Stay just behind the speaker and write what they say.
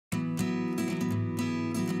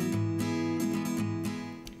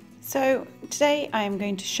So today I am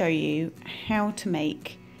going to show you how to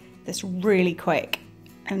make this really quick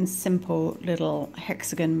and simple little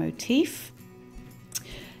hexagon motif.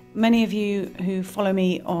 Many of you who follow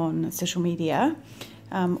me on social media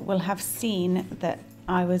will have seen that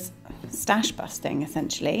I was stash busting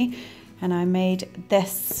essentially, and I made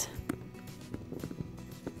this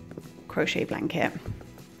crochet blanket.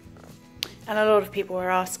 And a lot of people were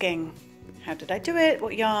asking, how did I do it?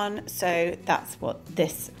 What yarn? So that's what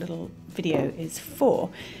this little video is for.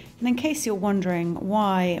 And in case you're wondering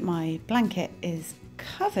why my blanket is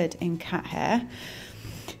covered in cat hair,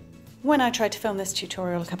 when I tried to film this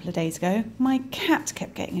tutorial a couple of days ago, my cat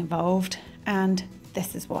kept getting involved, and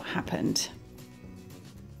this is what happened.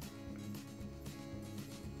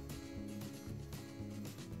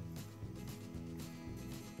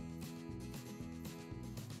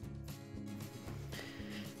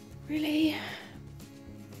 Really?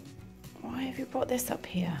 Why have you brought this up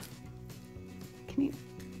here? Can you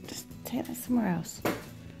just take that somewhere else?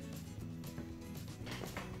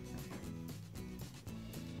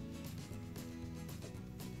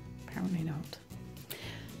 Apparently not.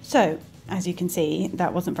 So, as you can see,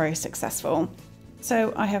 that wasn't very successful.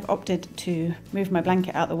 So I have opted to move my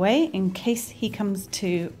blanket out of the way in case he comes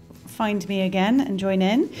to find me again and join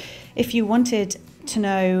in. If you wanted to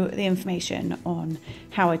know the information on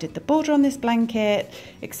how I did the border on this blanket,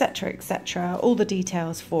 etc., all the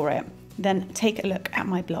details for it, then take a look at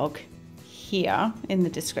my blog here in the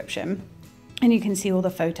description, and you can see all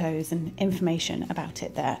the photos and information about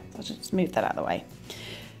it there. I'll just move that out of the way.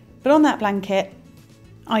 But on that blanket,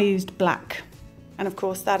 I used black, and of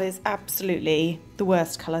course that is absolutely the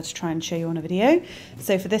worst colour to try and show you on a video.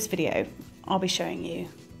 So for this video, I'll be showing you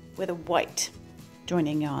with a white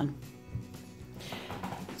joining yarn.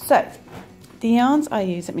 So, the yarns I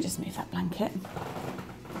use, let me just move that blanket.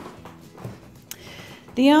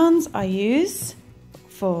 The yarns I use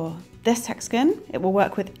for this hexagon, it will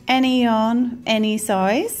work with any yarn, any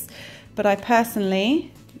size, but I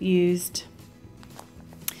personally used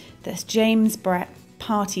this James Brett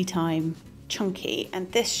Party Time Chunky,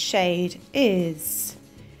 and this shade is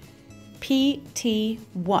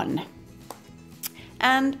PT1.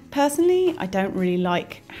 And personally, I don't really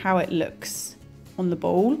like how it looks on the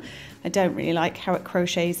ball. I don't really like how it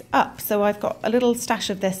crochets up, so I've got a little stash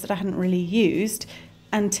of this that I hadn't really used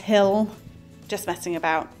until just messing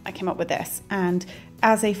about. I came up with this, and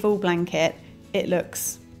as a full blanket it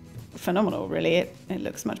looks phenomenal, really. It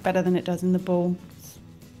looks much better than it does in the ball. It's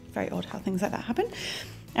very odd how things like that happen.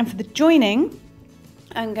 And for the joining,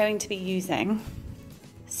 I'm going to be using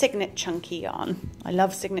Signet Chunky yarn. I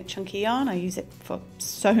love Signet Chunky yarn. I use it for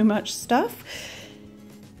so much stuff.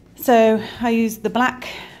 So I use the black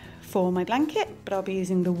for my blanket, but I'll be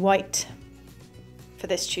using the white for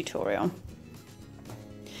this tutorial.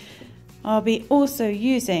 I'll be also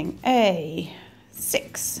using a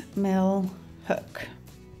 6mm hook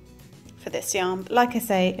for this yarn. But like I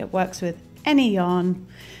say, it works with any yarn,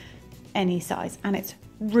 any size, and it's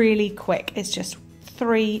really quick. It's just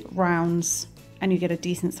 3 rounds and you get a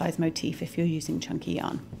decent sized motif if you're using chunky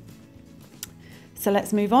yarn. So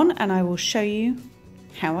let's move on and I will show you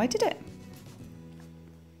how I did it.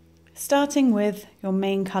 Starting with your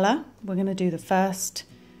main colour, we're going to do the first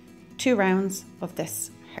 2 rounds of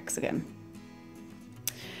this hexagon.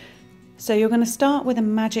 So you're going to start with a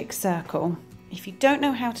magic circle. If you don't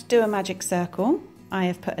know how to do a magic circle, I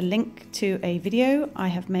have put a link to a video I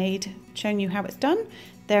have made showing you how it's done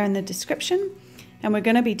there in the description, and we're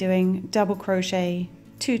going to be doing double crochet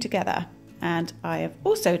 2 together, and I have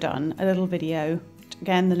also done a little video.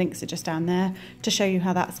 Again, the links are just down there to show you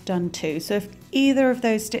how that's done too. So if either of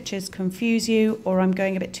those stitches confuse you or I'm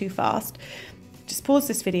going a bit too fast, just pause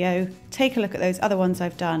this video, take a look at those other ones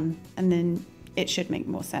I've done, and then it should make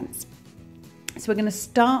more sense. So we're going to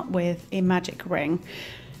start with a magic ring.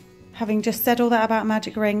 Having just said all that about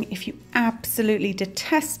magic ring, if you absolutely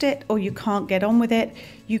detest it or you can't get on with it,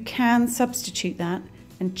 you can substitute that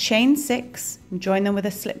and chain 6 and join them with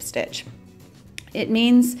a slip stitch. It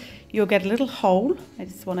means you'll get a little hole,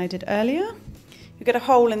 this is one I did earlier. You get a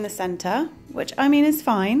hole in the center, which I mean is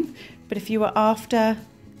fine, but if you are after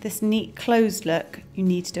this neat closed look, you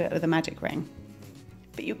need to do it with a magic ring.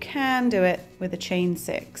 But you can do it with a chain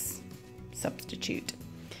 6 substitute.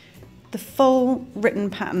 The full written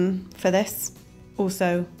pattern for this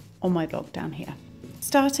also on my blog down here.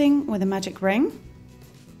 Starting with a magic ring,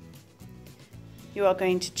 you are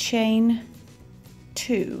going to chain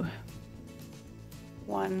 2.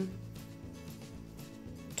 1,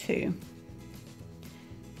 2.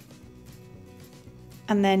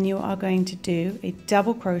 And then you are going to do a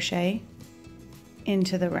double crochet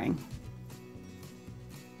into the ring.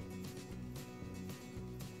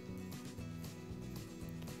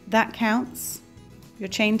 that counts, your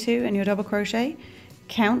chain 2 and your double crochet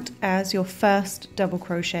count as your first double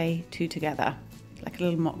crochet 2 together, like a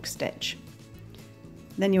little mock stitch.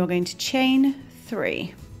 Then you are going to chain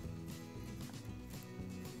 3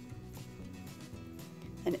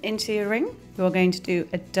 and into your ring you are going to do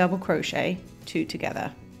a double crochet 2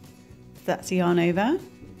 together. That's yarn over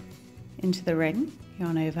into the ring,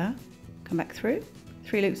 yarn over, come back through,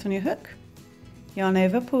 3 loops on your hook, yarn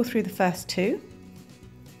over, pull through the first 2,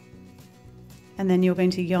 and then you're going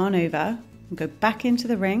to yarn over and go back into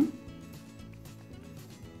the ring,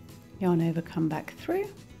 yarn over, come back through,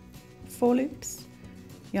 4 loops,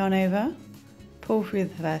 yarn over, pull through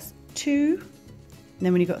the first 2, and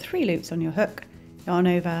then when you've got 3 loops on your hook, yarn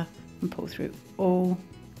over and pull through all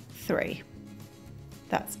 3.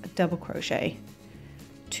 That's a double crochet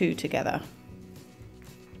 2 together.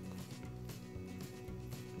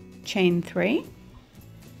 Chain 3,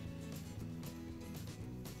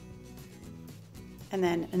 and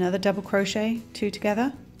then another double crochet 2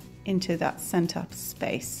 together into that center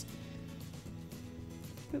space.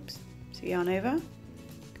 Oops, so yarn over,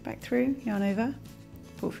 go back through, yarn over,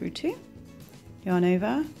 pull through 2, yarn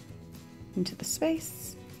over into the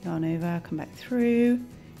space, yarn over, come back through,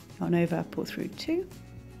 yarn over, pull through 2,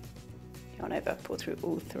 yarn over, pull through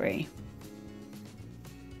all 3,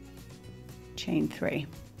 chain 3.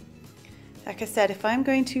 Like I said, if I'm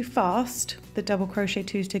going too fast, the double crochet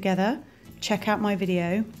 2s together, check out my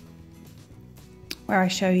video where I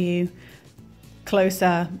show you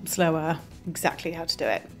closer, slower, exactly how to do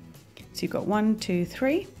it. So you've got 1, 2,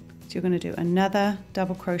 3, so you're going to do another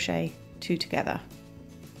double crochet 2 together.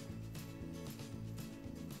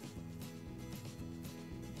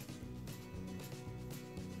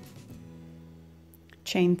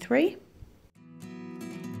 Chain 3,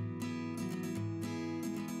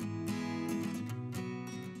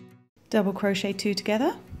 double crochet 2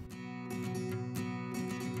 together,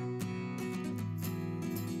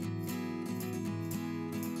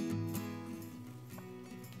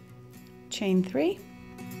 chain 3,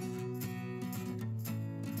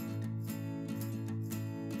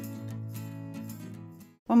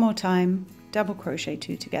 one more time, double crochet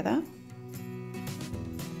 2 together,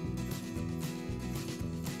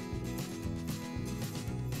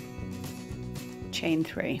 chain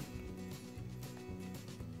 3.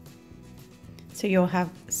 So you'll have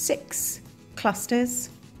 6 clusters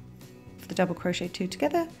for the double crochet 2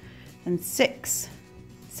 together and 6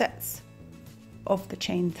 sets of the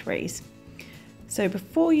chain 3s. So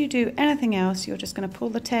before you do anything else, you're just going to pull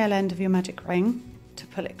the tail end of your magic ring to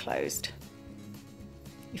pull it closed.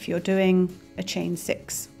 If you're doing a chain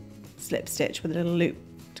 6 slip stitch with a little loop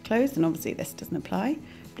to close, then obviously this doesn't apply.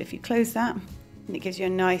 But if you close that, then it gives you a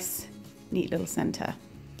nice, neat little center.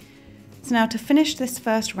 So now to finish this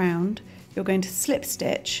first round, you're going to slip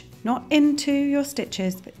stitch, not into your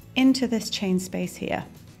stitches, but into this chain space here.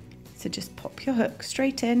 So just pop your hook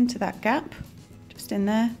straight into that gap, just in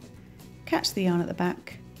there, catch the yarn at the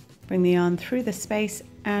back, bring the yarn through the space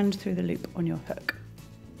and through the loop on your hook.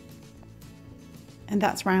 And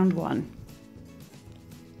that's round 1.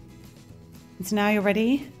 And so now you're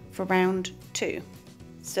ready for round 2.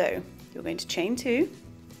 So you're going to chain 2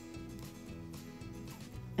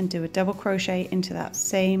 and do a double crochet into that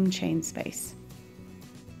same chain space.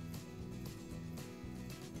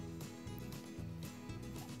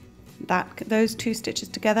 Those 2 stitches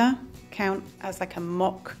together count as like a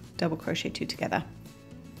mock double crochet 2 together.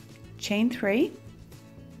 Chain 3,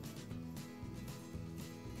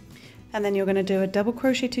 and then you're going to do a double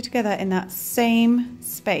crochet 2 together in that same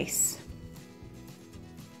space.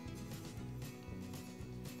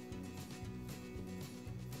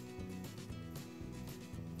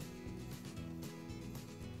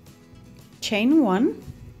 Chain 1,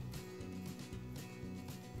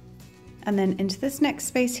 and then into this next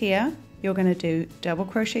space here you're going to do double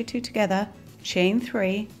crochet 2 together, chain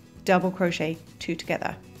 3, double crochet 2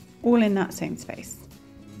 together, all in that same space.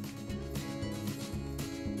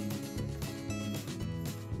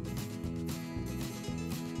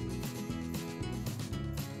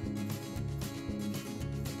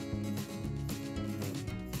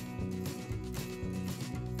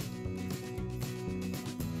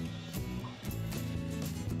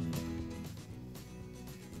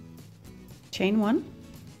 Chain 1,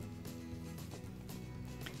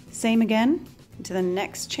 same again into the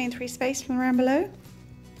next chain 3 space from around below,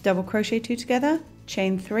 double crochet 2 together,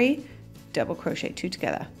 chain 3, double crochet 2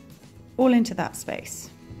 together, all into that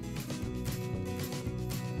space.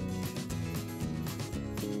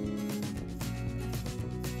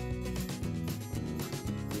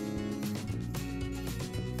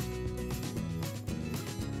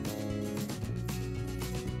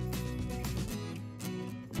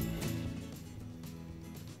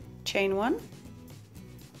 chain 1,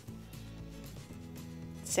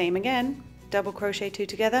 same again, double crochet 2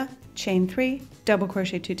 together, chain 3, double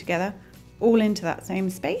crochet 2 together, all into that same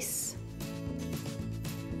space.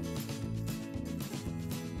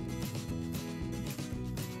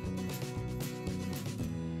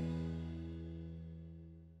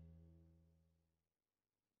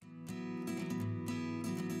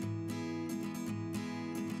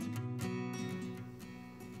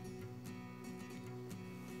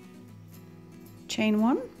 Chain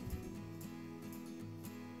 1,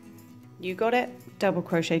 you got it, double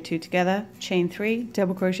crochet 2 together, chain 3,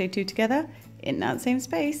 double crochet 2 together in that same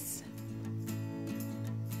space.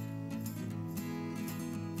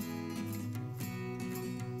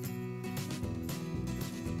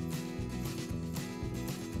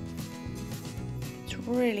 It's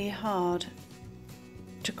really hard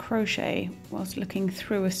to crochet whilst looking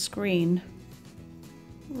through a screen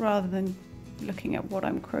rather than looking at what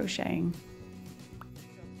I'm crocheting.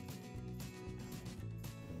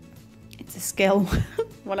 It's a skill,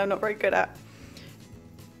 one I'm not very good at.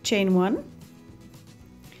 Chain 1,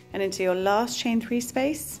 and into your last chain 3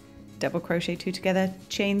 space, double crochet 2 together,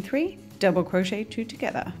 chain 3, double crochet 2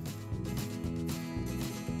 together.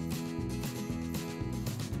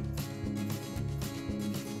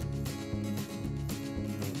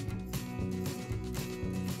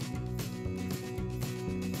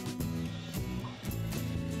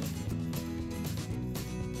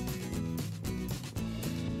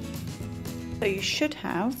 So you should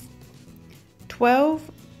have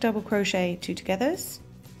 12 double crochet 2 togethers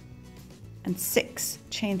and 6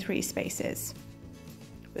 chain 3 spaces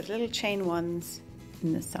with little chain 1s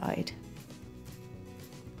in the side.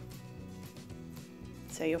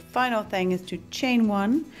 So your final thing is to chain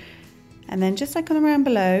 1, and then just like on the round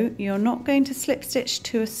below, you're not going to slip stitch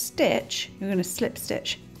to a stitch, you're going to slip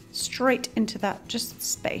stitch straight into that just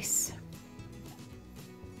space.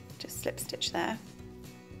 Just slip stitch there.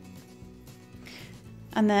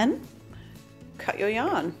 And then cut your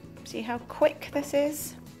yarn. See how quick this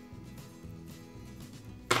is?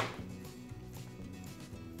 So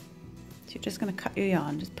you're just going to cut your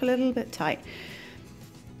yarn, just pull it a little bit tight.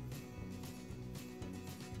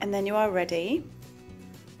 And then you are ready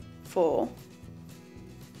for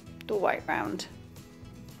the white round.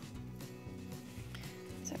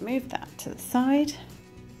 So move that to the side,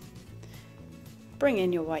 bring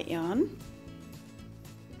in your white yarn.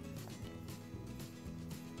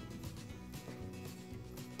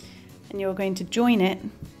 And you're going to join it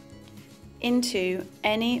into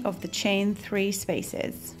any of the chain 3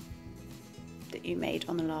 spaces that you made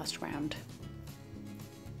on the last round.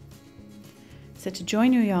 So to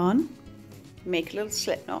join your yarn, make a little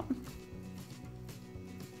slip knot.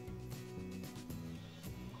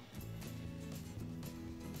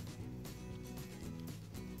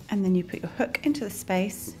 And then you put your hook into the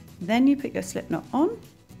space, then you put your slip knot on,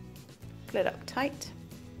 pull it up tight.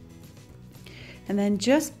 And then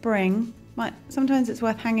just bring, sometimes it's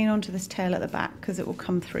worth hanging onto this tail at the back because it will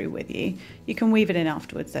come through with you. You can weave it in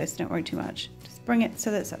afterwards though, so don't worry too much. Just bring it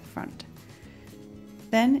so that it's up front.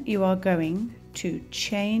 Then you are going to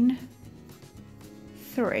chain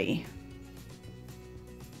 3,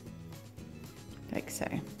 like so.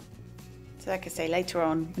 So like I say, later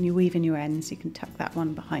on when you weave in your ends, you can tuck that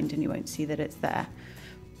one behind and you won't see that it's there.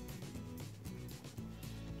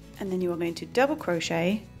 And then you are going to double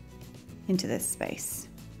crochet into this space.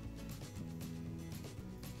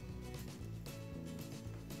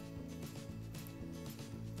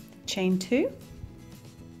 Chain 2,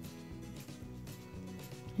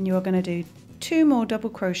 and you are going to do 2 more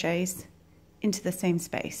double crochets into the same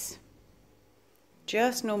space.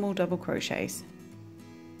 Just normal double crochets.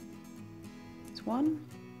 That's 1,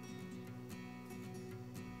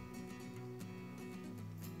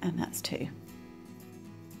 and that's 2.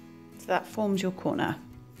 So that forms your corner.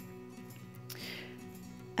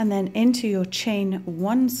 And then into your chain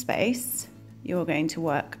 1 space, you're going to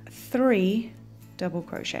work 3 double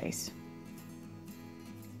crochets.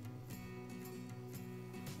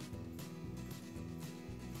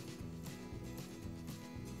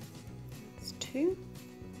 That's 2,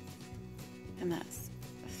 and that's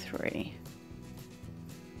 3.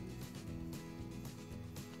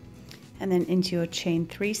 And then into your chain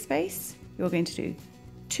 3 space, you're going to do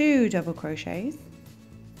 2 double crochets.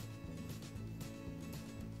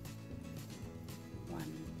 1,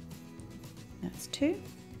 that's 2,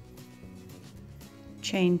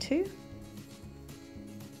 chain 2,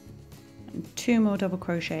 and 2 more double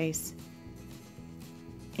crochets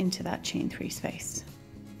into that chain 3 space.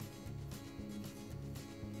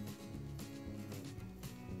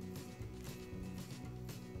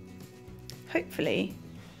 Hopefully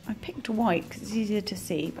I picked white because it's easier to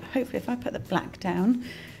see, but hopefully if I put the black down,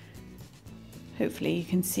 hopefully you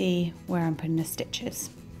can see where I'm putting the stitches.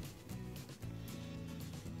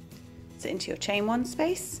 So into your chain 1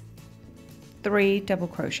 space, 3 double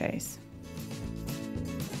crochets.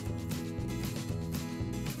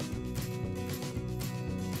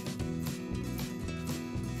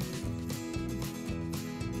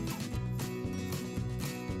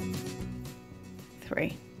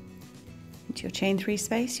 Into your chain 3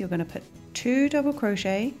 space, you're going to put 2 double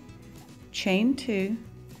crochet, chain 2,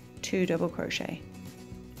 2 double crochet,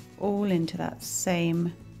 all into that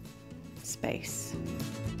same space.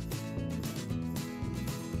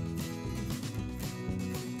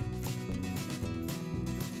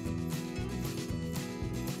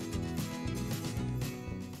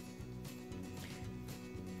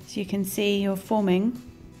 So you can see you're forming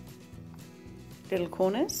little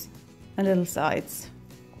corners and little sides.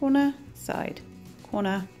 Corner, side,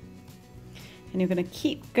 corner. And you're going to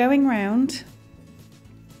keep going round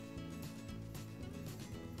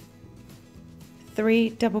 3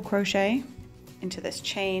 double crochet into this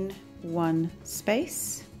chain 1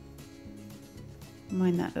 space.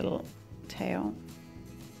 Mind that little tail.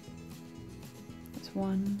 That's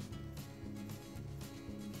 1,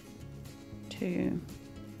 2,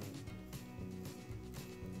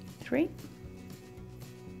 3.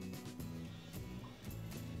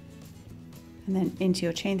 And then into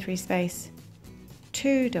your chain 3 space,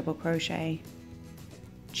 2 double crochet,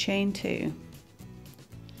 chain 2,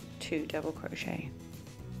 2 double crochet.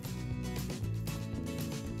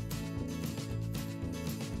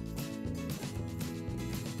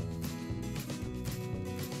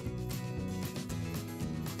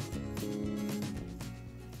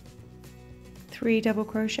 Three double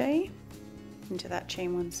crochet into that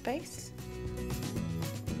chain 1 space.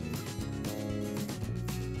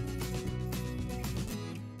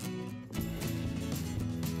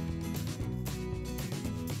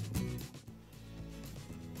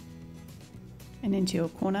 And into your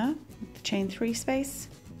corner, the chain 3 space,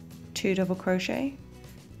 2 double crochet,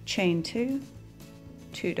 chain 2,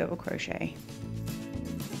 2 double crochet.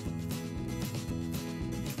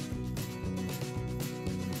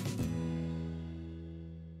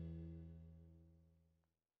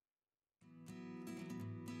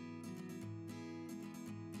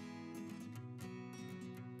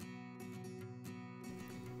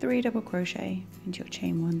 Three double crochet into your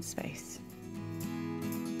chain 1 space.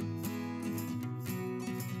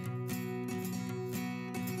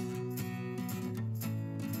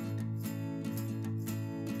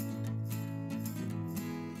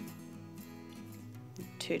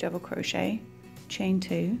 Two double crochet, chain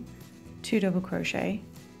 2, 2 double crochet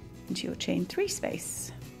into your chain 3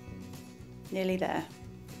 space. Nearly there.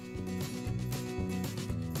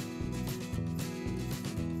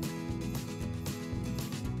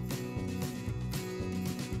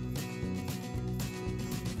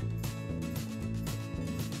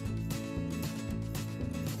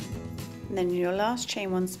 And then in your last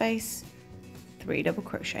chain 1 space, 3 double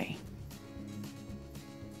crochet.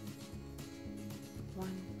 1,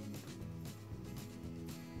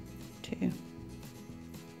 2,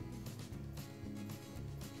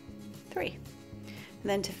 3. And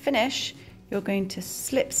then to finish, you're going to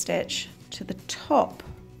slip stitch to the top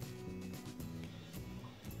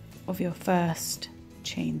of your first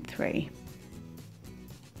chain 3.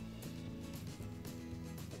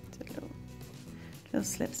 It's a little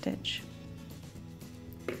slip stitch.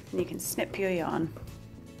 And you can snip your yarn.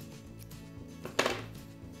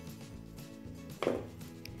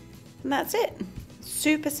 And that's it.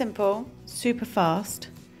 Super simple, super fast.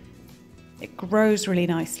 It grows really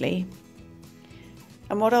nicely.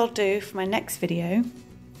 And what I'll do for my next video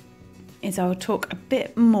is I'll talk a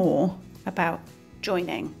bit more about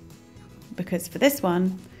joining, because for this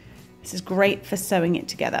one, this is great for sewing it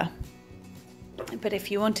together. But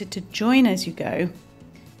if you wanted to join as you go,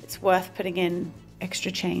 it's worth putting in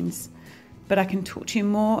extra chains, but I can talk to you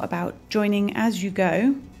more about joining as you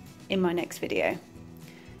go in my next video.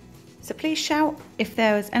 So please shout if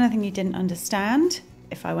there was anything you didn't understand,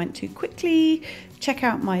 if I went too quickly. Check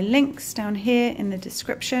out my links down here in the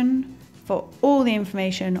description for all the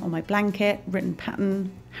information on my blanket, written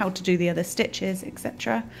pattern, how to do the other stitches,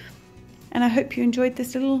 etc. And I hope you enjoyed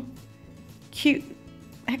this little cute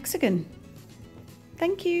hexagon.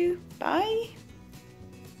 Thank you, bye.